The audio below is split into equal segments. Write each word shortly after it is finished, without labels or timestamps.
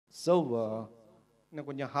So இன்னும்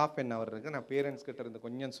கொஞ்சம் half an hour இருக்குது. நான் பேரண்ட்ஸ் கிட்ட இருந்து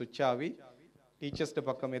கொஞ்சம் சுவிட்ச் ஆகி டீச்சர்ஸ்ட்டு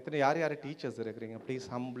பக்கம் எத்தனை யார் யார் டீச்சர்ஸ் இருக்கிறீங்க? Please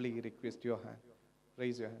humbly request your hand,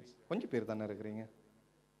 raise your hands. கொஞ்சம் பேர் தானே இருக்கிறீங்க.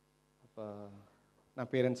 அப்போ நான்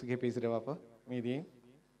பேரண்ட்ஸுக்கே பேசுகிறேன் வாப்பா மீதி.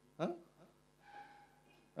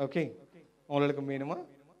 ஓகே, உங்களுக்கு வேணுமா?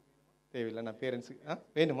 தேவையில்லை, நான் பேரண்ட்ஸுக்கு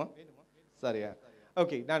வேணுமா? சரியா,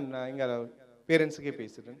 ஓகே, நான் இங்கே பேரண்ட்ஸுக்கே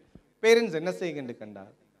பேசுகிறேன். பேரண்ட்ஸ் என்ன செய்யுங்கன்னு கண்டா,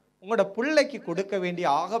 உங்களோட பிள்ளைக்கு கொடுக்க வேண்டிய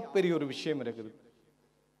ஆகப்பெரிய ஒரு விஷயம் இருக்குது.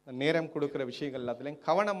 நேரம் கொடுக்குற விஷயங்கள் எல்லாத்துலையும்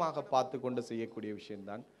கவனமாக பார்த்து கொண்டு செய்யக்கூடிய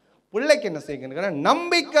விஷயம்தான். பிள்ளைக்கு என்ன செய்யுங்க,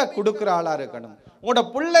 நம்பிக்கை கொடுக்குற ஆளா இருக்கணும். உங்களோட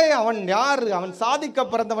பிள்ளை அவன் யாரு, அவன் சாதிக்க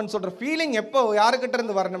பிறந்தவன் சொல்ற ஃபீலிங் எப்போ யாருக்கிட்ட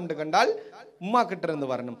இருந்து வரணும்னு கண்டால் உம்மா கிட்ட இருந்து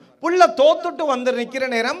வரணும். புள்ள தோத்துட்டு வந்து நிற்கிற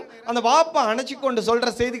நேரம் அந்த வாப்பா அணைச்சி கொண்டு சொல்ற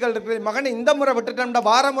செய்திகள் இருக்கிற, மகனை இந்த முறை விட்டுட்டோம்டா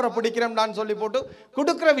வார முறை பிடிக்கிறோம்டான்னு சொல்லி போட்டு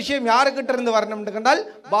கொடுக்குற விஷயம் யாருக்கிட்ட இருந்து வரணும்னு கண்டால்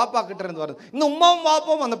பாப்பா கிட்ட இருந்து வரணும். இந்த உம்மாவும்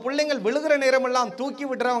வாப்பாவும் அந்த பிள்ளைங்கள் விழுகிற நேரம் எல்லாம் தூக்கி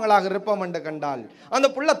விடுறவங்களாக இருப்போம் என்று கண்டால், அந்த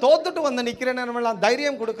புள்ள தோத்துட்டு வந்து நிற்கிற நேரம் எல்லாம்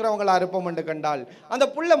தைரியம் கொடுக்குறவங்களா இருப்போம் என்று கண்டால், அந்த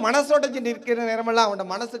புள்ள மனசோடைஞ்சு நிற்கிற நேரமெல்லாம் அவனோட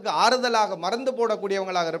மனசுக்கு ஆறுதலாக மறந்து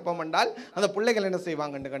போடக்கூடியவங்களாக இருப்போம் என்றால், அந்த பிள்ளைகள் என்ன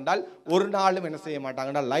செய்வாங்கன்னு கண்டால் ஒரு நாளும் என்ன செய்ய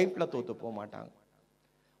மாட்டாங்கன்னா லைஃப்ல தோத்து போக மாட்டாங்க.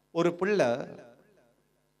 ஒரு பிள்ளை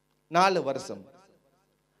 4 வருஷம்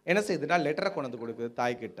என்ன செய்யுதுன்னா லெட்டரை கொண்டு கொடுக்குது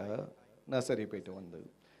தாய்கிட்ட. நர்சரி போயிட்டு வந்து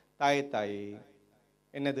தாய்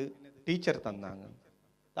என்னது டீச்சர் தந்தாங்க,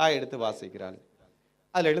 தாய் எடுத்து வாசிக்கிறாள்.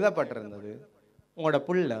 அதில் எழுதப்பட்டிருந்தது, உங்களோட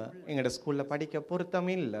புள்ள எங்களோட ஸ்கூல்ல படிக்க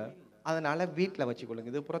பொருத்தமே இல்லை, அதனால வீட்டில்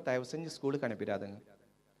வச்சுக்கொள்ளுங்க, இது புறம் தயவு செஞ்சு ஸ்கூலுக்கு அனுப்பிடாதுங்க,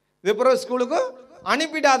 இது புறம் ஸ்கூலுக்கு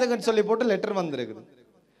அனுப்பிடாதுங்கன்னு சொல்லி போட்டு லெட்டர் வந்திருக்குது.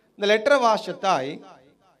 இந்த லெட்டரை வாசிச்ச தாய்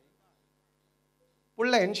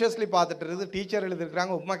புள்ள என்ஷியஸ்லி பார்த்துட்டு இருக்குது. டீச்சர்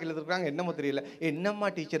எழுதிருக்கிறாங்க, உப்மாக்கு எழுதிருக்கிறாங்க, என்னமோ தெரியல, என்னம்மா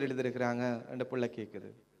டீச்சர் எழுதிருக்கிறாங்க அந்த புள்ள கேட்குது.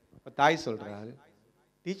 தாய் சொல்றாள்,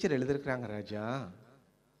 டீச்சர் எழுதிருக்கிறாங்க ராஜா,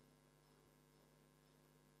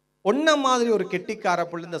 ஒன்ன மாதிரி ஒரு கெட்டிக்கார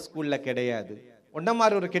புள்ள இந்த ஸ்கூல்ல கிடையாது, ஒன்ன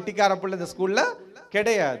மாதிரி ஒரு கெட்டிக்கார புள்ள இந்த ஸ்கூல்ல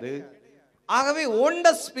கிடையாது, ஆகவே ஒண்ட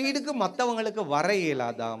ஸ்பீடுக்கு மற்றவங்களுக்கு வர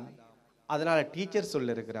இயலாதாம், அதனால டீச்சர்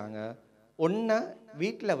சொல்லிருக்கிறாங்க ஒன்ன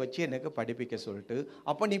வீட்டில் வச்சு எனக்கு படிப்பிக்க சொல்லிட்டு,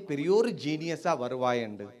 அப்போ நீ பெரிய ஒரு ஜீனியஸா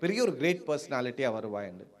வருவாயண்டு, பெரிய ஒரு கிரேட் பர்சனாலிட்டியா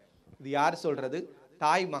வருவாயண்டு. இது யார் சொல்றது?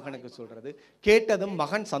 தாய் மகனுக்கு சொல்றது. கேட்டதும்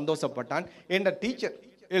மகன் சந்தோஷப்பட்டான். என்ற டீச்சர்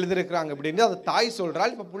எழுதிருக்கிறாங்க அப்படின்னு அது தாய்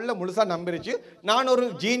சொல்றாள். இப்போ புள்ள முழுசா நம்பிருச்சு, நான் ஒரு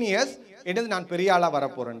ஜீனியஸ், என்னது நான் பெரிய ஆளா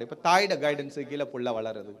வரப்போறேன். இப்போ தாயோட கைடன்ஸுக்கு கீழே புள்ள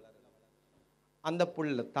வளருது. அந்த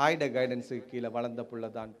புள்ள தாயோட கைடன்ஸுக்கு கீழே வளர்ந்த புள்ள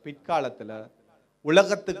தான் பிற்காலத்துல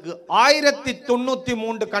உலகத்துக்கு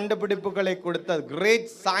 1093 கண்டுபிடிப்புகளை கொடுத்த great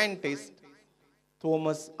scientist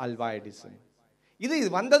Thomas Alva Edison. இது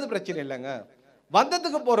வந்தது பிரச்சனை இல்லைங்க.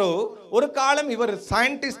 வந்ததுக்கு பிறகு ஒரு காலம் இவர்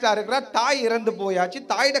சயின்டிஸ்டா இருக்கிறார், தாய் இறந்து போயாச்சு,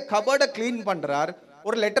 தாயோட கபர்டை கிளீன் பண்றார்,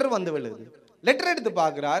 ஒரு லெட்டர் வந்து விழுது. லெட்டர் எடுத்து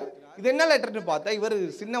பார்க்கிறார், இது என்ன லெட்டர்னு பார்த்தா இவர்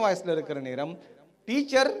சின்ன வயசுல இருக்கிற நேரம்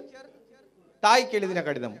டீச்சர் தாய்க்கு எழுதின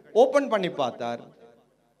கடிதம் ஓபன் பண்ணி பார்த்தார்.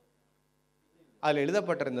 அதுல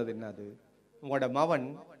எழுதப்பட்டிருந்தது என்னது, உங்களோட மவன்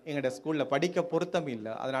எங்களோட ஸ்கூல்ல படிக்க பொருத்தம்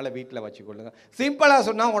இல்லை, அதனால வீட்டில் வச்சுக்கொள்ளுங்க. சிம்பிளா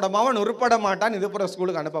சொன்னா உங்களோட மவன் உருப்பட மாட்டான், இது புற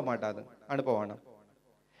ஸ்கூலுக்கு அனுப்ப வேணாம்.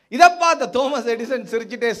 இதை பார்த்த தோமஸ் எடிசன்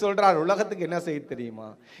சிரிச்சுட்டே சொல்றார், உலகத்துக்கு என்ன செய்ய தெரியுமா,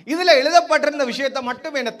 இதுல எழுதப்பட்டிருந்த விஷயத்தை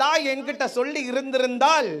மட்டும் என் தாய் என்கிட்ட சொல்லி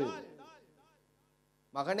இருந்திருந்தால்,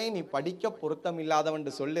 மகனே நீ படிக்க பொருத்தம் இல்லாதவன்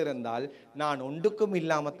சொல்லிருந்தால் நான் ஒன்றுக்கும்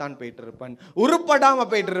இல்லாமத்தான் போயிட்டு இருப்பேன், உருப்படாம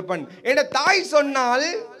போயிட்டு இருப்பேன். என் தாய் சொன்னால்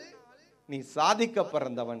நீ சாதிக்க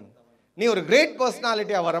பிறந்தவன், நீ ஒரு கிரேட்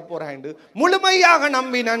பர்சனாலிட்டியா வரப்போறான், முழுமையாக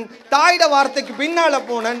நம்பினன், தாயோட வார்த்தைக்கு பின்னால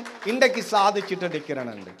போனன், இன்றைக்கு சாதிச்சுட்டு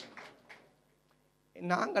நிற்கிறேன்.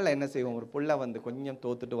 நாங்கள் என்ன செய்வோம், ஒரு புள்ள வந்து கொஞ்சம்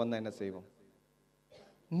தோத்துட்டு வந்தா என்ன செய்வோம்,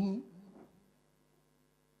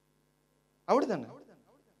 அப்படிதானே?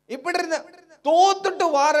 இப்படி இருந்த தோத்துட்டு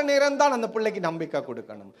வார நேரம் தான் அந்த பிள்ளைக்கு நம்பிக்கை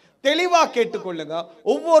கொடுக்கணும். தெளிவா கேட்டுக்கொள்ளுங்க,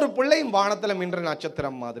 ஒவ்வொரு பிள்ளையும் வானத்துல மின்ற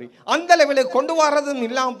நட்சத்திரம் மாதிரி, அந்த லெவலுக்கு கொண்டு வர்றதும்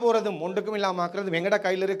இல்லாம போறதும் ஒன்றுக்கும் இல்லாம ஆக்குறதும் எங்கட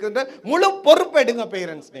கையில் இருக்குன்ற முழு பொறுப்பு எடுங்க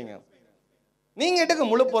பேரண்ட்ஸ். நீங்க எடுங்க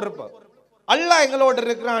முழு பொறுப்பு. அல்லாஹ் எங்களோட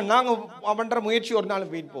இருக்கிறான், நாங்க பண்ற முயற்சி ஒரு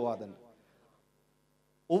நாள் வீண் போவாதுன்னு.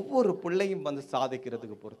 ஒவ்வொரு பிள்ளையும் வந்து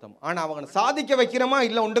சாதிக்கிறதுக்கு பொருத்தம். ஆனா அவங்க சாதிக்க வைக்கிறோமா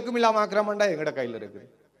இல்ல ஒன்றுக்கும் இல்லாம ஆக்குறோமாண்டா எங்கட கையில் இருக்குது,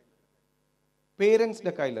 பேரண்ட்ஸ்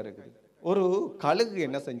கையில் இருக்குது. ஒரு கழுகு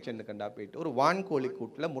என்ன செஞ்சுன்னு கண்டா போயிட்டு ஒரு வான்கோழி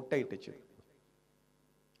கூட்டுல முட்டை இட்டுச்சு.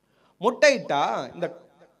 முட்டையிட்டா இந்த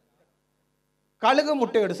கழுகு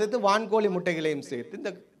முட்டையோடு சேர்த்து வான்கோழி முட்டைகளையும் சேர்த்து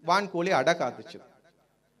இந்த வான்கோழி அடை காத்துச்சு.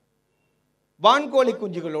 வான்கோழி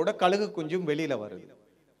குஞ்சுகளோட கழுகு குஞ்சும் வெளியில வருது.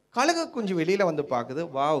 கழுகு குஞ்சு வெளியில வந்து பாக்குது,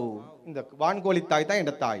 வாவ், இந்த வான்கோழி தாய் தான்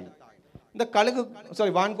என் தாய், இந்த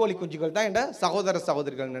வான்கோழி குஞ்சுகள் தான் என் சகோதர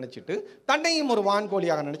சகோதரிகள் நினைச்சிட்டு தன்னையும் ஒரு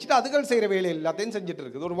வான்கோழியாக நினைச்சிட்டு அதுகள் செய்யற வேலை எல்லாத்தையும் செஞ்சுட்டு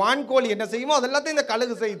இருக்குது. ஒரு வான்கோழி என்ன செய்யுமோ அது எல்லாத்தையும் இந்த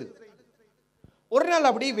கழுகு செய்து. ஒரு நாள்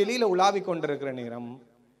அப்படியே வெளியில உலாவி கொண்டிருக்கிற நேரம்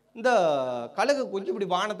இந்த கழுகு கொஞ்சம் இப்படி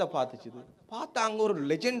வானத்தை பார்த்துச்சுது. பார்த்தா அங்கே ஒரு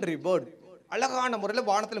லெஜெண்டரி பேர்ட் அழகான முறையில்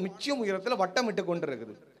வானத்தில் மிச்சம் உயரத்தில் வட்டமிட்டு கொண்டு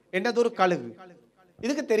இருக்குது. என்னது? ஒரு கழுகு.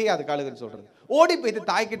 இதுக்கு தெரியாது கழுகுன்னு சொல்றது. ஓடி போயிட்டு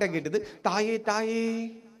தாய்கிட்ட கேட்டது, தாயே தாயே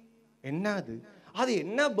என்ன அது? அது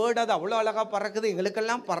என்ன பேர்டு? அது அவ்வளோ அழகா பறக்குது,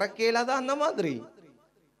 எங்களுக்கெல்லாம் பறக்கலாதா? அந்த மாதிரி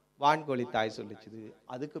வான்கோழி தாய் சொல்லிச்சுது,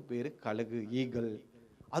 அதுக்கு பேரு கழுகு, ஈகிள்.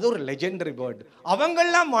 அது ஒரு லெஜெண்டரி பேர்டு.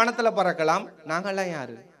 அவங்கெல்லாம் வானத்துல பறக்கலாம், நாங்கெல்லாம்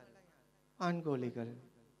யாரு? வான்கோழிகள்.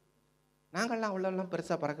 நாங்கெல்லாம் அவ்வளோலாம்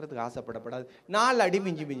பெருசா பறக்கிறதுக்கு ஆசைப்படப்படாது. 4 அடி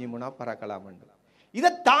மிஞ்சி மிஞ்சி போனா பறக்கலாம். இதை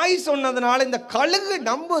தாய் சொன்னதுனால இந்த கழுகு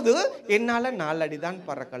நம்புது, என்னால 4 அடி தான்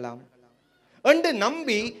பறக்கலாம் என்று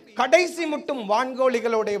நம்பி கடைசி மட்டும்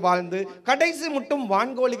வான்கோழிகளோட வாழ்ந்து கடைசி மட்டும்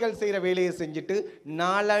வான்கோழிகள் செய்யற வேலையை செஞ்சுட்டு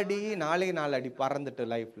 4 அடி பறந்துட்டு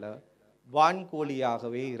லைஃப்ல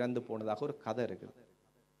வான்கோழியாகவே இறந்து போனதாக ஒரு கதை இருக்குது.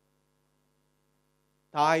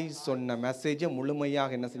 தாய் சொன்ன மெசேஜை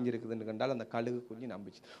முழுமையாக என்ன செஞ்சிருக்குதுன்னு கண்டால் அந்த கழுகு குஞ்சு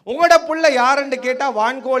நம்பிச்சு. உங்களோட புள்ள யாருன்னு கேட்டா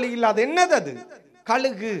வான்கோழி இல்ல, அது என்னது? அது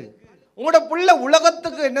கழுகு. உங்களோட புள்ள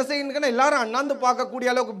உலகத்துக்கு என்ன செய்யணும்னா எல்லாரும் அண்ணாந்து பார்க்கக்கூடிய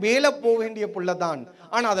அளவுக்கு மேல போக வேண்டிய புள்ள தான்.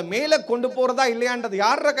 ஆனா அதை மேல கொண்டு போறதா இல்லையான்றது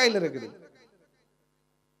யார கையில இருக்குது?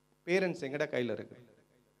 பேரண்ட்ஸ் எங்கட கையில இருக்குது.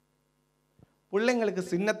 பிள்ளைங்களுக்கு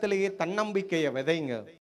சின்னத்திலேயே தன்னம்பிக்கையை விதைங்க.